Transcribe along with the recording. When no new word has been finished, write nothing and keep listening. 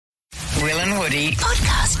Will and Woody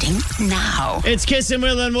podcasting now. It's Kiss and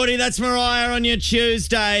Will and Woody. That's Mariah on your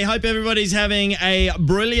Tuesday. Hope everybody's having a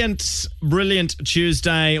brilliant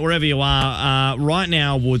Tuesday wherever you are. Right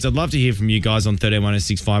now, Woods, I'd love to hear from you guys on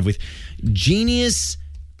 131065 with Genius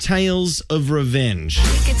Tales of Revenge. We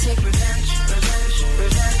can take revenge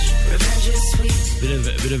is sweet.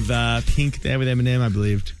 Bit of Pink there with Eminem, I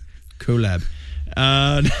believe. Collab.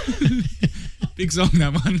 Big song,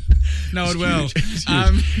 that one. Know it well.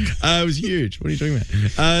 It was huge. What are you talking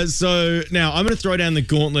about? So now I'm going to throw down the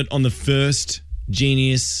gauntlet on the first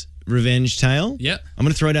Genius Revenge tale. Yep. I'm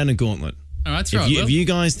going to throw down a gauntlet. All right, throw it, Will. If you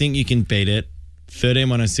guys think you can beat it,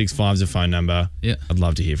 131065 is a phone number. Yeah. I'd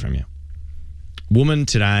love to hear from you. Woman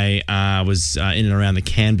today was in and around the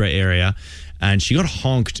Canberra area, and she got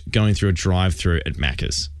honked going through a drive-through at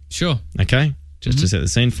Macca's. Sure. Okay? Just to set the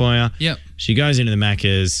scene for you. Yep. She goes into the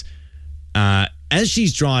Macca's. As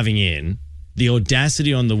she's driving in, the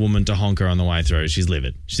audacity on the woman to honk her on the way through, she's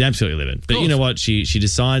livid. She's absolutely livid. But you know what? She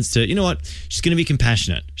decides to, you know what? She's going to be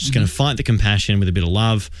compassionate. She's going to fight the compassion with a bit of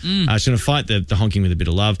love. She's going to fight the honking with a bit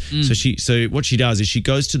of love. So what she does is she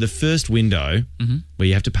goes to the first window where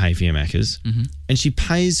you have to pay for your Maccas, and she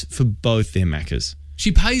pays for both their Maccas.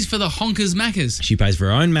 She pays for the honkers' Maccas. She pays for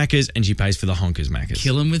her own Maccas and she pays for the honkers' Maccas.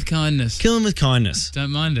 Kill him with kindness. Kill them with kindness. Don't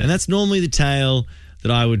mind it. And that's normally the tale that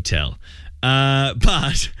I would tell.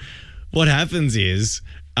 But what happens is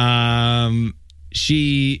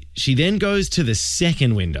she then goes to the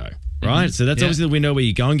second window, right? So that's obviously the window where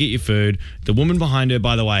you go and get your food. The woman behind her,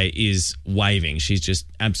 by the way, is waving. She's just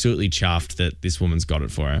absolutely chuffed that this woman's got it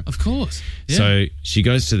for her. Of course. Yeah. So she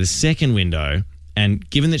goes to the second window, and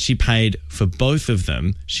given that she paid for both of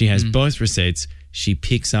them, she has both receipts. She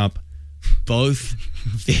picks up both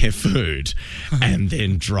their food and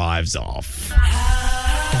then drives off.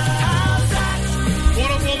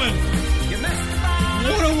 What a woman!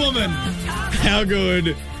 What a woman! How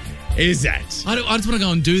good is that? I just want to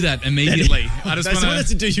go and do that immediately. That's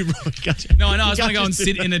to do you wrong. Gotcha. No, I know. I just want to go and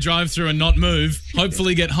sit in a drive-through and not move,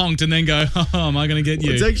 hopefully get honked, and then go, oh, am I going to get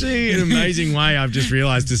you? It's actually an amazing way, I've just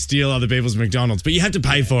realised, to steal other people's McDonald's. But you have to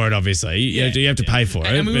pay for it, obviously. You have to pay for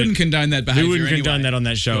it. And we wouldn't condone that behaviour. We wouldn't condone that on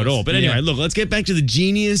that show at all. But anyway, look, let's get back to the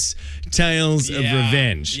Genius Tales of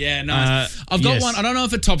Revenge. Yeah, nice. I've got one. I don't know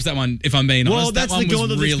if it tops that one, if I'm being honest. Well, that's that the one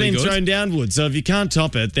gauntlet was that's really been good. thrown downwards. So if you can't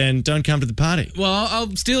top it, then don't come to the party. Well,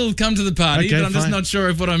 I'll still come to the party, Okay, but I'm just fine. not sure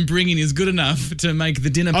if what I'm bringing is good enough to make the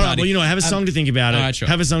dinner party. All right, well, you know, have a song to think about it. all right, sure.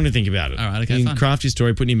 Have a song to think about it. All right, okay, You can fine. craft your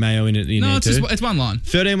story, put any mayo in it. No, it's one line.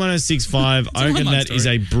 131065. I reckon one-line that is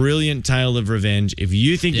a brilliant tale of revenge. If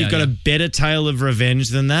you think you've got a better tale of revenge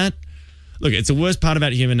than that, look, it's the worst part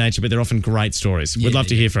about human nature, but they're often great stories. We'd love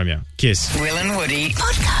to hear from you. Kiss. Will and Woody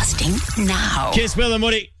podcasting now. Kiss, Will and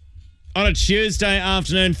Woody. On a Tuesday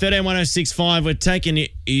afternoon, 131065. We're taking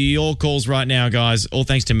your calls right now, guys. All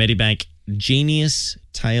thanks to Medibank. Genius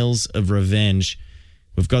Tales of Revenge.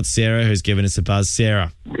 We've got Sarah who's given us a buzz.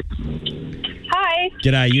 Sarah. Hi.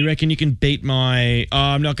 G'day. You reckon you can beat my... Oh,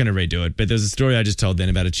 I'm not going to redo it, but there's a story I just told then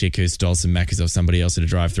about a chick who stole some Maccas off somebody else at a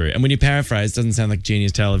drive-thru. And when you paraphrase, it doesn't sound like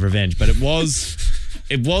Genius Tale of Revenge, but it was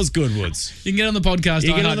good, Woods. You can get on the podcast.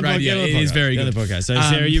 You get on the Radio. podcast. It is very Get on good. the podcast. So,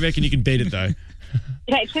 Sarah, you reckon you can beat it, though?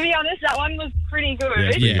 Okay, to be honest, that one was pretty good, Yeah,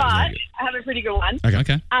 but yeah. I have a pretty good one.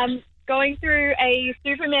 Okay. Going through a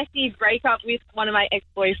super messy breakup with one of my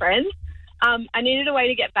ex-boyfriends. I needed a way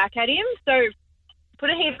to get back at him, so put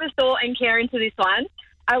a heap of thought and care into this one.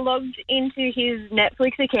 I logged into his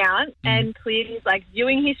Netflix account and cleared his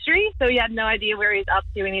viewing history, so he had no idea where he's up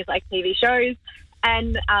to in his TV shows,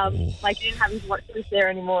 and he didn't have his watch list there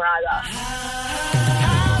anymore either.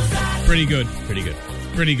 Pretty good.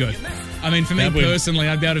 Pretty good. I mean, for me personally,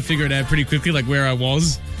 I'd be able to figure it out pretty quickly, where I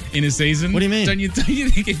was in a season. What do you mean? Don't you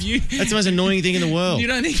think if you... That's the most annoying thing in the world. You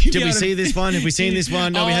don't think you'd Did be we able to- see this one? Have we seen this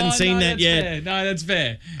one? No, we hadn't seen that that's yet. Fair. No, that's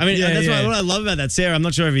fair. I mean, that's what I love about that, Sarah. I'm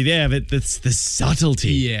not sure if you're there, but it's the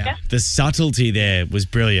subtlety. Yeah. The subtlety there was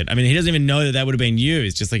brilliant. I mean, he doesn't even know that would have been you.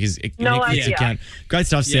 It's just like his No Netflix idea. account. Great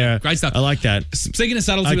stuff, Sarah. great stuff. I like that. Speaking of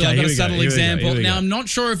subtlety, Okay, I've here got a we go, subtle here we go, example. here we Now, go. I'm not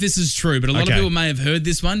sure if this is true, but a lot Okay. of people may have heard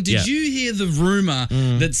this one. Did Yeah. you hear the rumor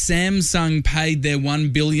that Samsung paid their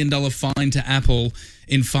 $1 billion fine to Apple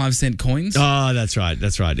in 5-cent coins? Oh, that's right.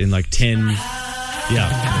 That's right. In 10...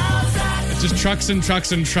 Yeah. It's just trucks and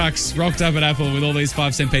trucks and trucks rocked up at Apple with all these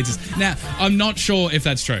 5-cent pizzas. Now, I'm not sure if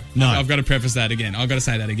that's true. No. I've got to preface that again. I've got to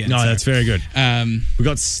say that again. No, So, that's very good. We've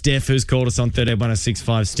got Steph who's called us on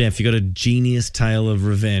 131065. Steph, you got a genius tale of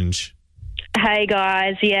revenge. Hey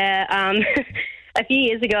guys, a few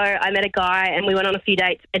years ago I met a guy and we went on a few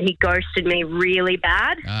dates and he ghosted me really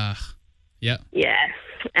bad. yeah. Yeah.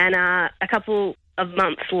 And a couple of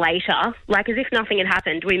months later, like as if nothing had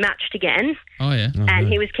happened, we matched again. Oh, yeah. And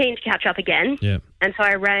he was keen to catch up again. Yeah. And so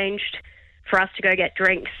I arranged for us to go get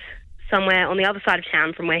drinks somewhere on the other side of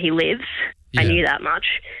town from where he lives. I Yeah. knew that much.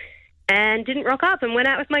 And didn't rock up and went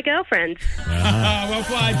out with my girlfriend. Well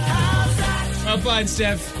played. Well played,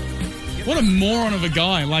 Steph. What a moron of a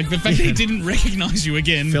guy. Like, the fact that he didn't recognise you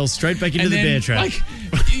again. Fell straight back into and the then, bear trap.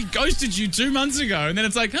 Like, he ghosted you 2 months ago, and then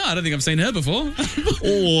it's like, I don't think I've seen her before.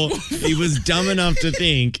 Or he was dumb enough to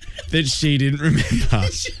think that she didn't remember.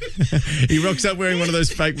 He rocks up wearing one of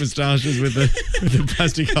those fake moustaches with the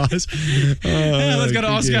plastic eyes. Yeah, let's go to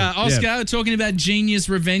Oscar. Yeah. Oscar, talking about genius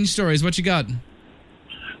revenge stories. What you got?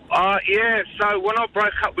 Yeah, so when I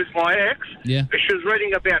broke up with my ex, Yeah. she was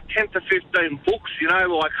reading about 10 to 15 books,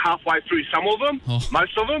 like halfway through some of them,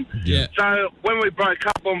 most of them. Yeah. So when we broke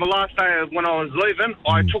up on the last day when I was leaving,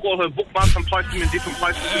 I took all her bookmarks and placed them in different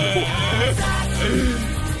places in the book.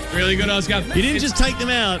 Really good, Oscar. You didn't just take them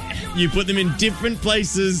out, you put them in different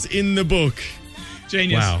places in the book.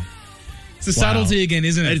 Genius. Wow. It's the subtlety again,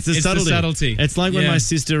 isn't it? It's the subtlety. It's like when my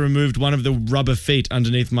sister removed one of the rubber feet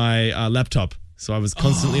underneath my laptop. So I was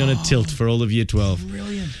constantly on a tilt for all of year 12.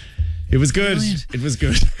 Brilliant. It was good. Brilliant. It was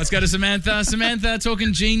good. Let's go to Samantha. Samantha,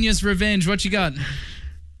 talking genius revenge. What you got? Okay,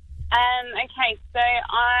 so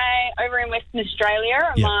over in Western Australia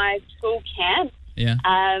at Yeah. my school camp, Yeah.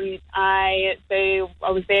 I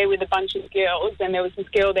was there with a bunch of girls, and there was this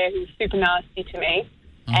girl there who was super nasty to me.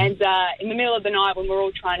 And in the middle of the night, when we're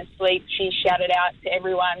all trying to sleep, she shouted out to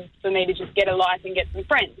everyone for me to just get a life and get some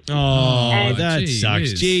friends. Oh, And- that Gee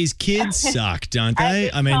sucks. whiz. Jeez, kids suck, don't At they?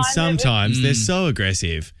 the I mean, time, sometimes they're Mm. so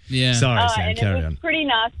aggressive. Yeah. Sorry, Sam, And carry it was on. pretty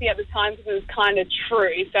nasty at the time because it was kind of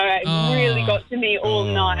true. So it Oh. really got to me all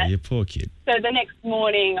night. You poor kid. So the next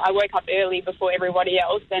morning, I woke up early before everybody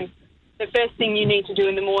else, and the first thing you need to do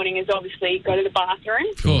in the morning is obviously go to the bathroom.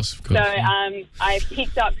 Of course. So I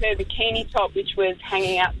picked up her bikini top, which was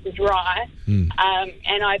hanging out to dry, and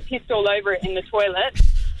I pissed all over it in the toilet.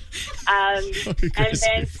 And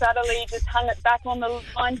then subtly just hung it back on the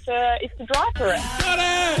line for it to dry for her. Got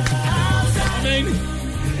it! I mean,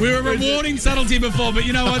 we were rewarding subtlety before, but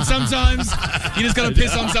you know what? Sometimes you just got to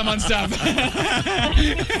piss on someone's stuff.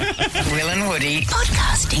 Will and Woody.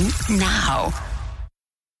 Podcasting now.